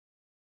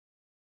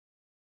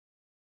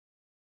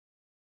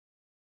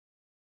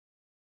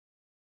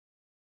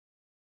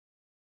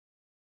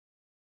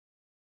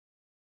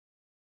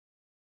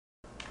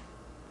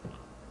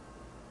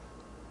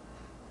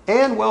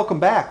And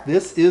welcome back.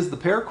 This is the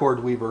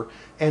Paracord Weaver,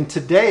 and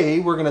today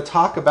we're going to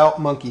talk about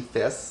monkey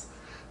fists.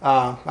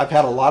 I've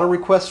had a lot of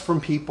requests from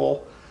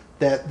people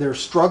that they're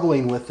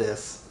struggling with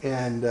this,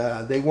 and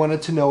they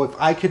wanted to know if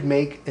I could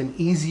make an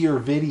easier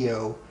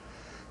video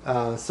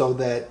so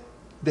that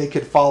they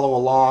could follow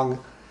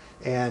along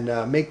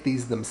and make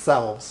these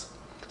themselves.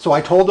 So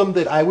I told them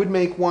that I would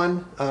make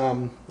one.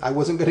 I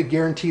wasn't going to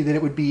guarantee that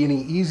it would be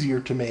any easier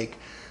to make,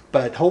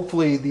 but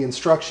hopefully the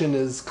instruction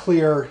is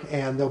clear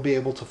and they'll be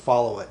able to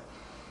follow it.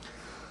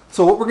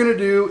 So what we're going to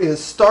do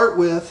is start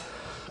with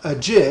a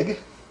jig.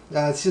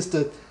 It's just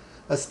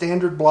a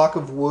standard block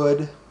of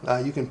wood.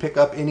 You can pick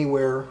up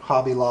anywhere,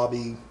 Hobby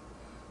Lobby,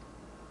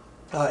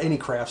 any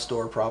craft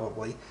store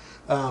probably.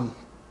 We're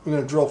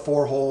going to drill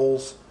 4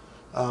 holes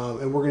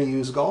and we're going to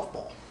use a golf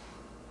ball.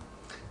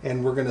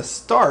 And we're going to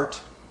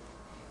start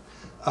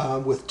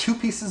with 2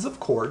 pieces of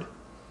cord.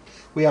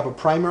 We have a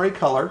primary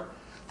color.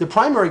 The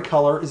primary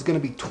color is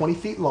going to be 20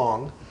 feet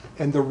long,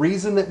 and the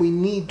reason that we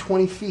need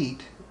 20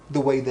 feet, the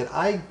way that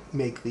I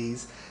make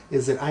these,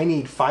 is that I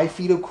need 5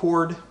 feet of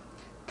cord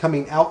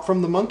coming out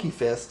from the monkey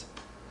fist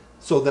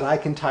so that I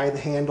can tie the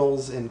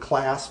handles and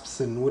clasps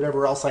and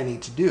whatever else I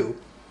need to do.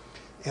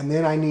 And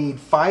then I need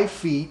 5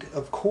 feet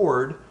of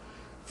cord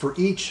for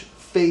each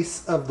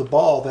face of the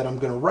ball that I'm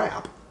going to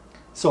wrap.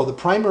 So the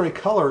primary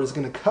color is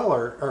going to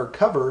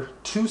cover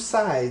 2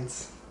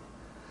 sides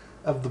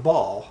of the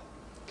ball.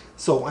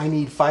 So I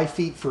need 5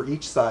 feet for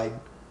each side.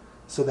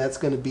 So that's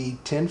going to be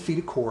 10 feet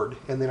of cord,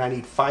 and then I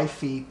need 5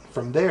 feet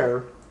from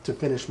there to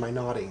finish my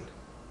knotting.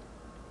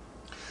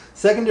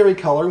 Secondary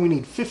color, we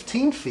need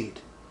 15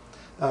 feet.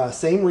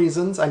 Same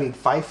reasons. I need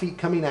 5 feet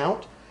coming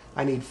out.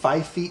 I need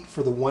 5 feet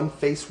for the one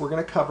face we're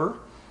going to cover,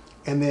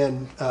 and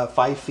then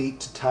 5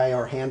 feet to tie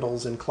our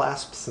handles and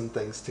clasps and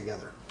things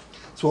together.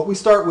 So what we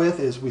start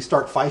with is we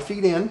start 5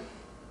 feet in,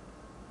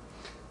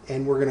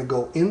 and we're going to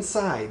go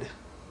inside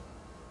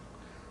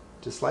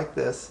just like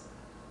this,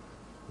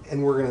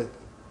 and we're going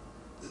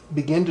to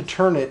begin to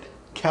turn it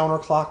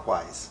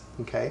counterclockwise,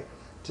 okay,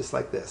 just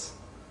like this.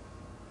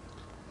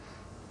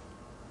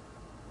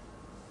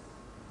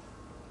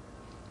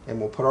 And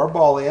we'll put our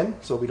ball in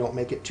so we don't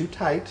make it too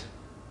tight.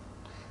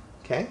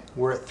 Okay,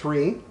 we're at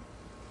 3,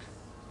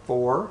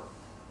 4,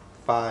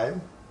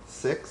 5,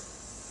 6,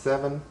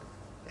 7,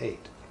 8.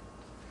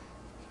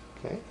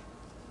 Okay.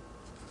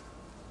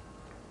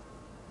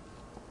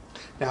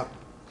 Now,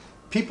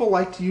 people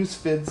like to use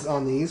fids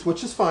on these,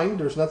 which is fine.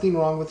 There's nothing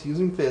wrong with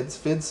using fids.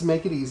 Fids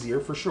make it easier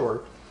for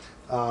sure.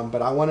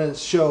 But I want to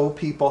show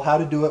people how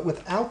to do it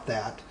without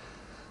that,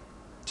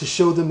 to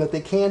show them that they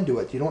can do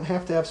it. You don't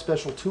have to have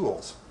special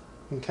tools.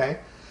 Okay?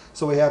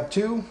 So we have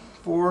 2,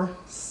 4,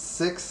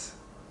 6,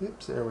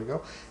 oops, there we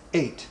go,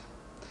 8.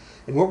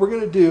 And what we're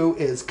going to do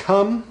is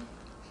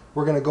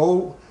we're going to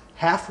go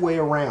halfway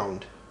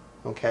around.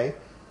 Okay?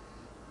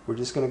 We're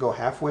just going to go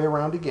halfway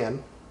around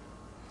again.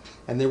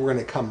 And then we're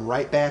going to come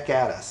right back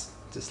at us,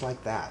 just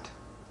like that.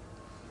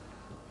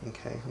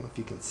 Okay, I don't know if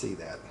you can see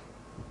that.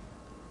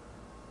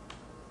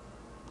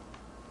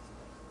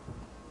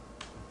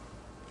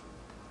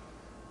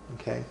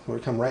 Okay, we're going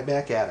to come right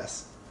back at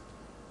us.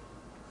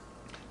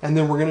 And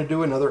then we're going to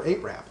do another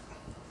 8 wrap.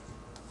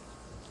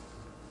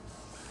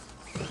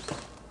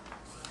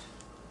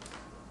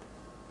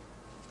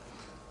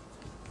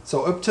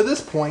 So up to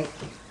this point,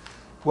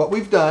 what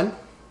we've done,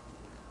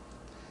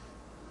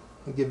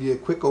 I'll give you a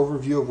quick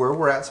overview of where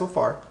we're at so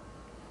far.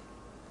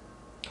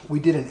 We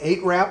did an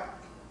 8 wrap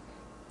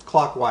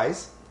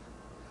clockwise.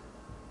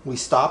 We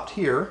stopped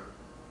here.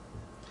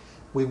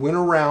 We went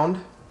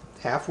around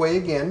halfway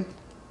again.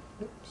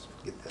 Oops,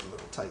 get that a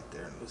little tight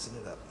there and loosen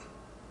it up.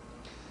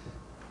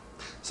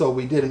 So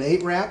we did an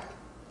 8 wrap.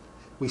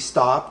 We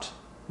stopped.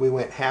 We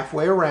went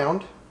halfway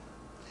around.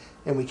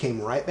 And we came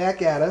right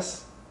back at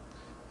us.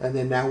 And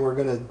then now we're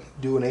going to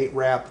do an 8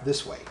 wrap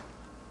this way.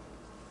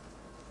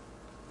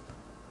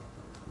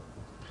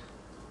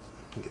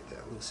 Get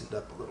that loosened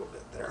up a little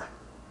bit there.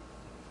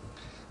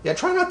 Yeah,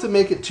 try not to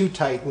make it too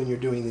tight when you're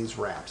doing these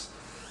wraps,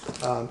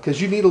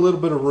 because you need a little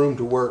bit of room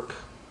to work.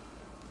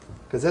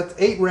 Because that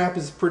 8 wrap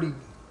is pretty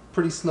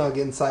snug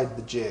inside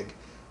the jig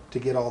to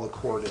get all the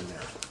cord in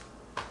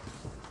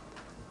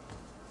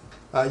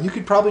there. You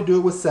could probably do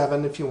it with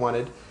 7 if you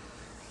wanted.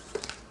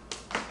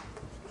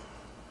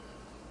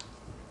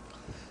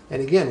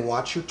 And again,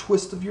 watch your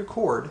twist of your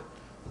cord,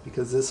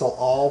 because this will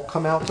all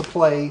come out to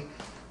play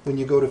when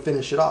you go to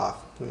finish it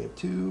off. We have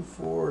 2,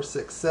 4,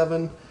 6,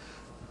 7.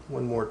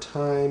 One more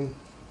time.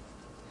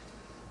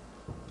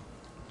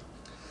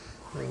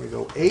 There we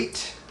go,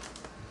 8.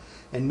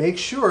 And make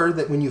sure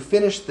that when you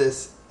finish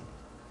this,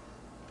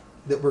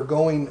 that we're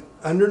going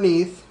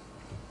underneath,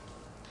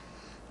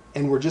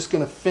 and we're just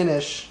going to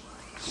finish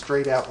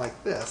straight out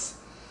like this,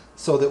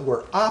 so that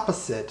we're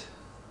opposite.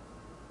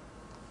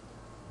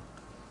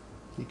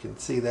 You can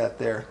see that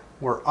there.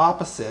 We're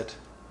opposite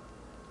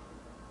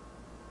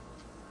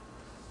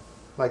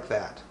like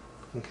that.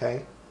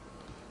 Okay?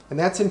 And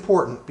that's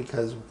important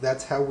because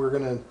that's how we're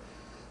going to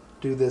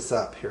do this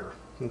up here.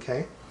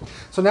 Okay?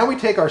 So now we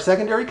take our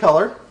secondary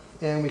color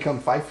and we come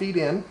 5 feet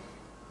in.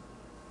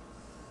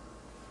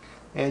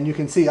 And you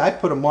can see I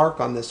put a mark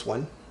on this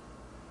one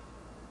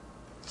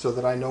so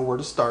that I know where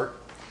to start.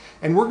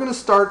 And we're going to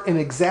start in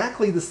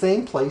exactly the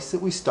same place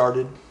that we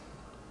started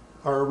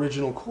our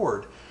original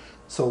cord.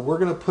 So we're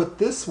going to put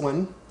this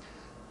one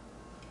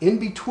in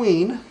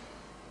between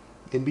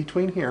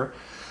here.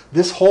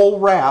 This whole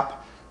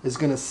wrap is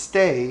going to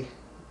stay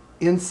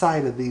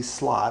inside of these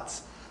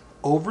slots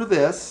over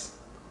this,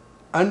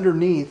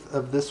 underneath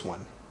of this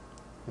one.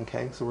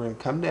 Okay, so we're going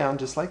to come down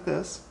just like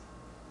this.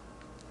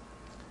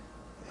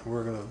 And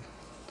we're going to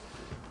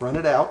run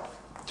it out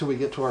till we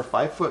get to our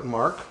 5 foot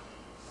mark.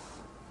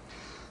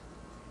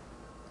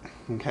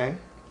 Okay.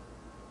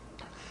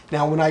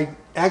 Now when I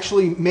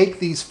actually make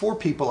these for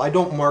people, I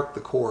don't mark the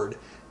cord.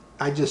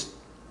 I just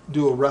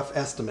do a rough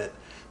estimate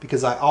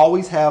because I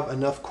always have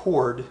enough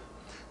cord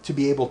to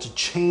be able to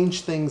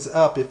change things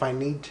up if I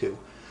need to.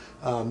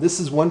 This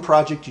is one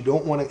project you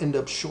don't want to end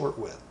up short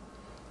with.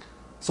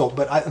 So,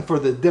 but for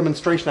the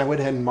demonstration, I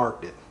went ahead and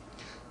marked it.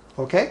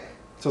 Okay,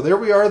 so there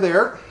we are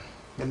there.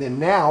 And then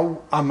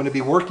now I'm going to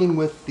be working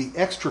with the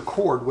extra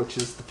cord, which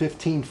is the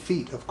 15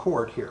 feet of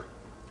cord here.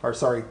 Or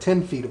sorry,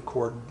 10 feet of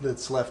cord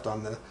that's left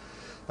on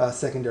the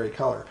secondary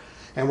color.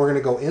 And we're going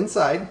to go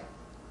inside.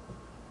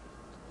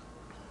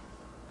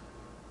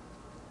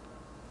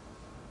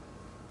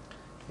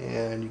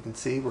 And you can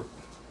see we're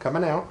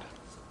coming out.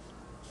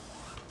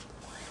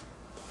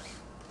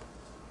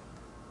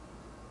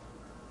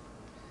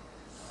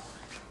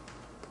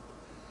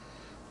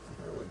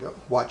 There we go.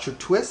 Watch your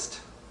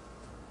twist.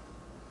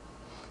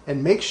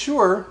 And make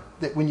sure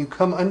that when you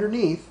come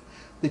underneath,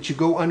 that you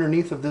go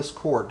underneath of this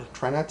cord.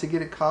 Try not to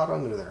get it caught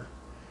under there.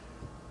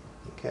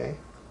 Okay.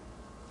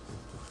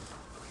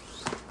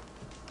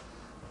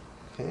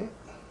 Okay.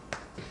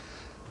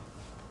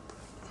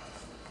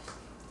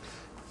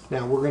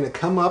 Now we're going to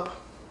come up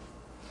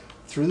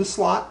through the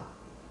slot,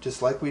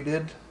 just like we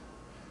did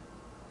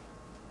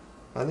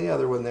on the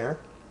other one there.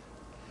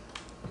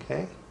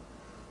 Okay.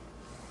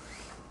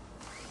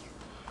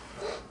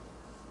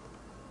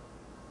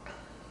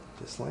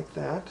 Just like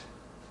that.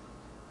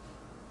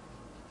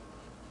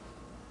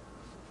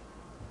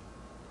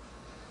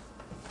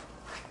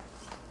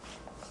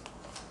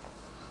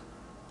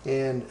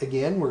 And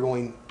again, we're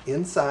going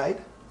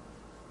inside.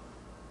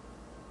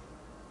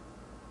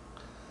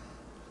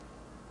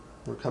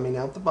 We're coming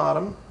out the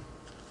bottom,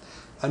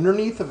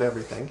 underneath of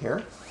everything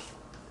here.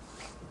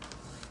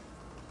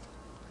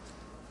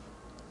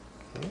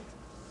 Okay.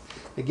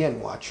 Again,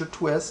 watch your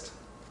twist.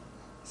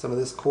 Some of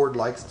this cord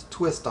likes to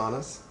twist on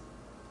us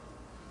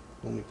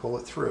when we pull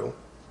it through.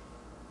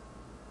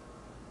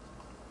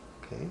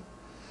 Okay.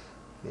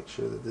 Make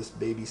sure that this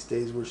baby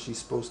stays where she's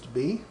supposed to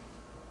be.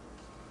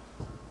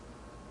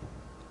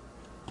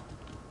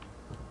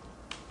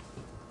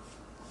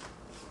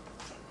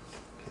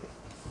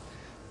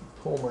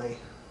 Pull my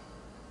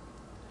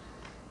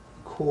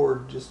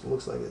cord, just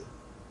looks like it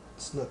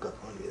snuck up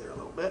on me there a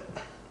little bit.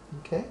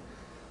 Okay.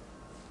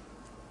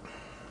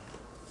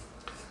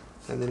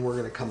 And then we're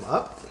going to come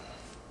up.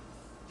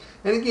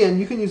 And again,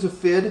 you can use a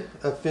fid.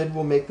 A fid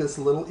will make this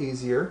a little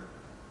easier.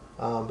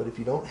 But if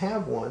you don't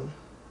have one,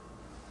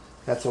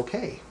 that's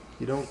okay.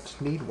 You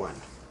don't need one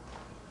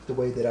the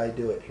way that I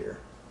do it here.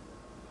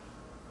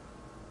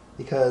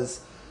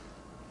 Because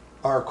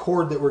our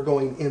cord that we're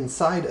going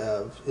inside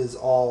of is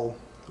all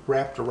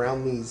wrapped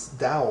around these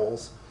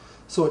dowels,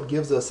 so it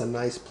gives us a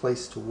nice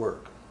place to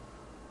work.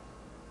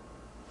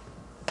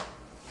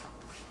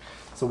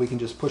 So we can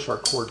just push our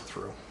cord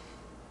through.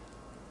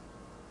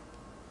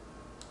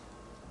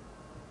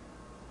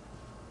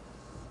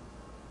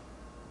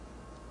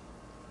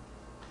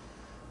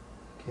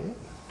 Okay.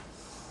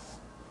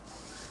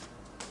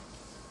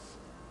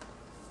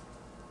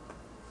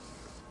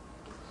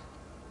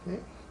 Okay.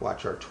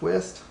 Watch our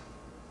twist.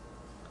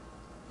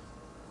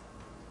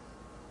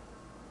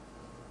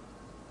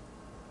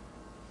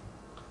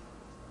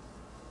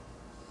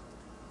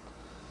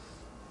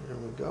 There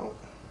we go.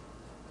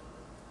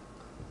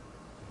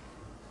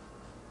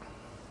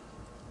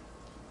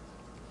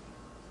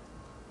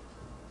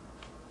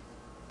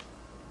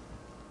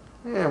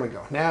 There we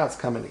go. Now it's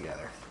coming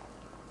together.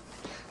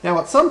 Now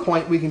at some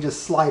point we can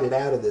just slide it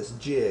out of this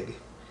jig.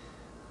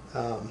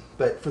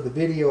 But for the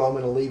video I'm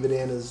going to leave it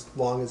in as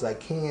long as I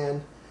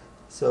can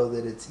so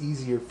that it's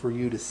easier for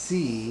you to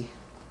see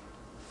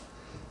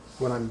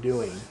what I'm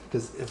doing.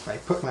 Because if I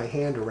put my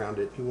hand around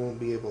it, you won't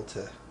be able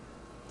to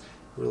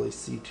really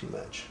see too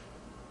much.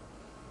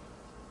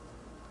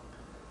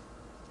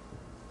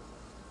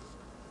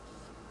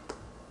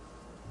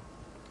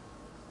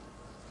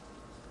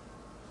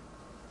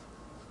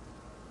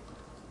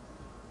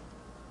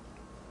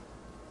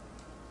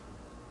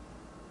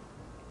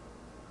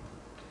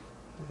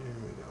 There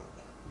we go.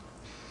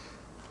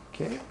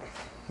 Okay,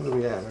 what do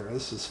we have here?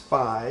 This is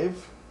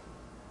 5.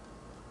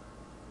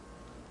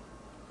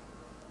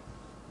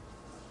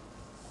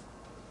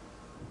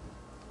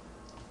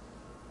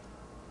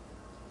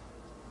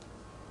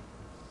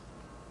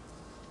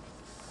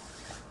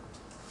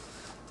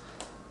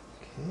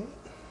 Okay.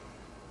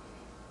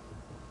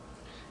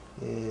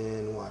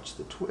 watch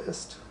the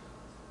twist.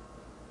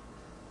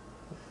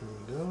 There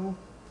we go.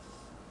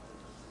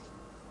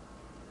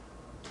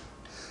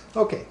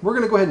 Okay, we're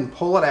going to go ahead and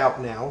pull it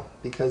out now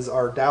because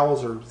our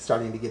dowels are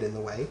starting to get in the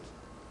way.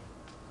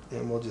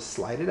 And we'll just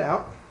slide it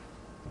out.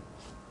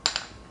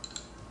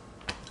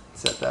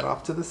 Set that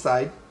off to the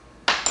side.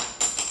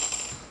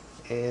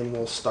 And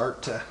we'll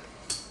start to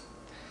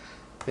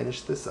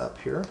finish this up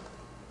here.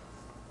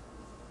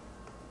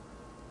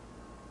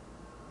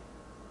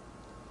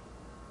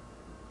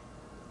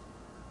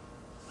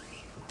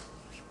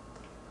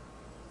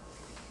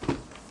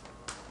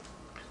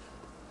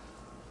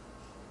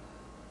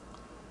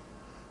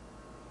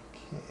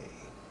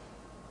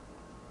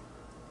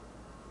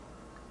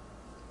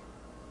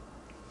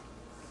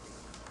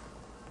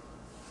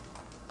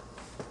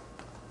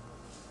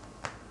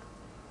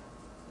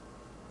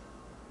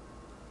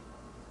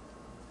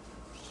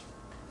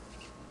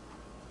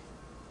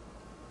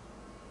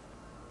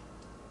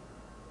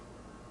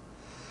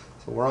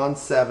 So we're on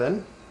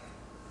 7.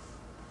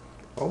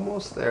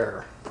 Almost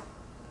there.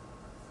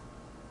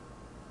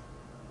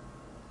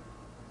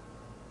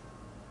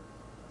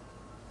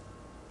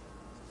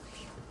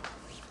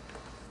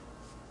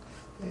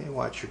 Okay,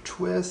 watch your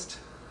twist.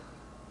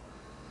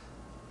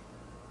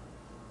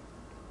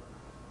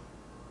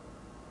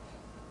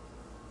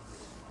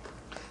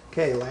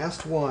 Okay,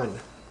 last one.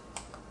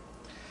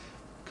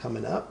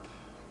 Coming up.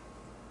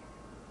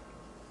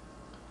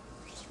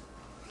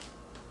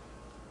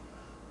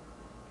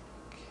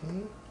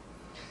 Okay.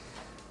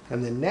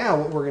 And then now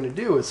what we're going to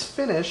do is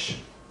finish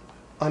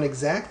on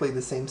exactly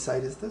the same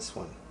side as this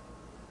one.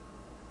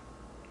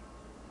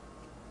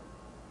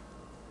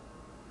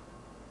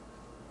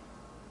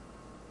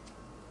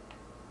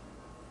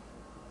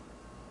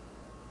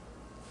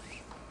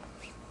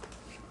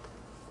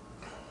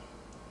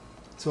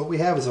 So what we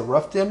have is a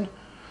roughed-in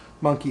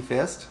monkey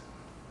fist,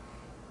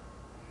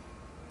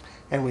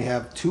 and we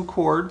have 2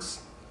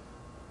 cords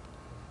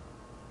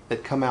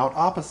that come out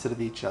opposite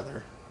of each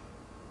other.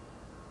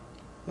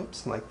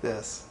 Oops, like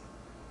this.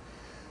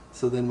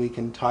 So then we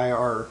can tie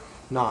our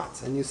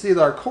knots. And you see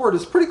that our cord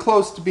is pretty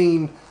close to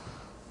being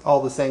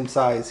all the same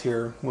size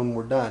here when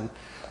we're done.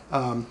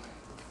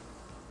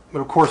 But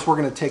of course we're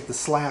going to take the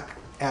slack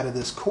out of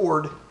this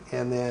cord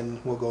and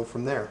then we'll go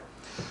from there.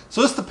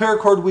 So this is the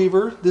paracord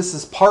weaver. This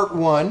is part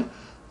 1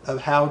 of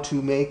how to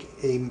make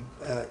a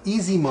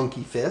easy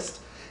monkey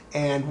fist.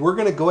 And we're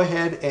going to go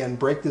ahead and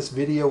break this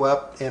video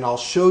up and I'll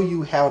show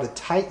you how to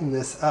tighten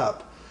this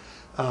up.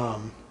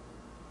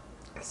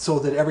 So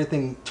that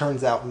everything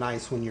turns out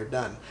nice when you're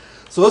done.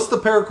 So that's the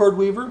paracord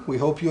weaver. We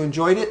hope you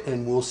enjoyed it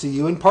and we'll see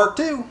you in part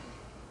 2.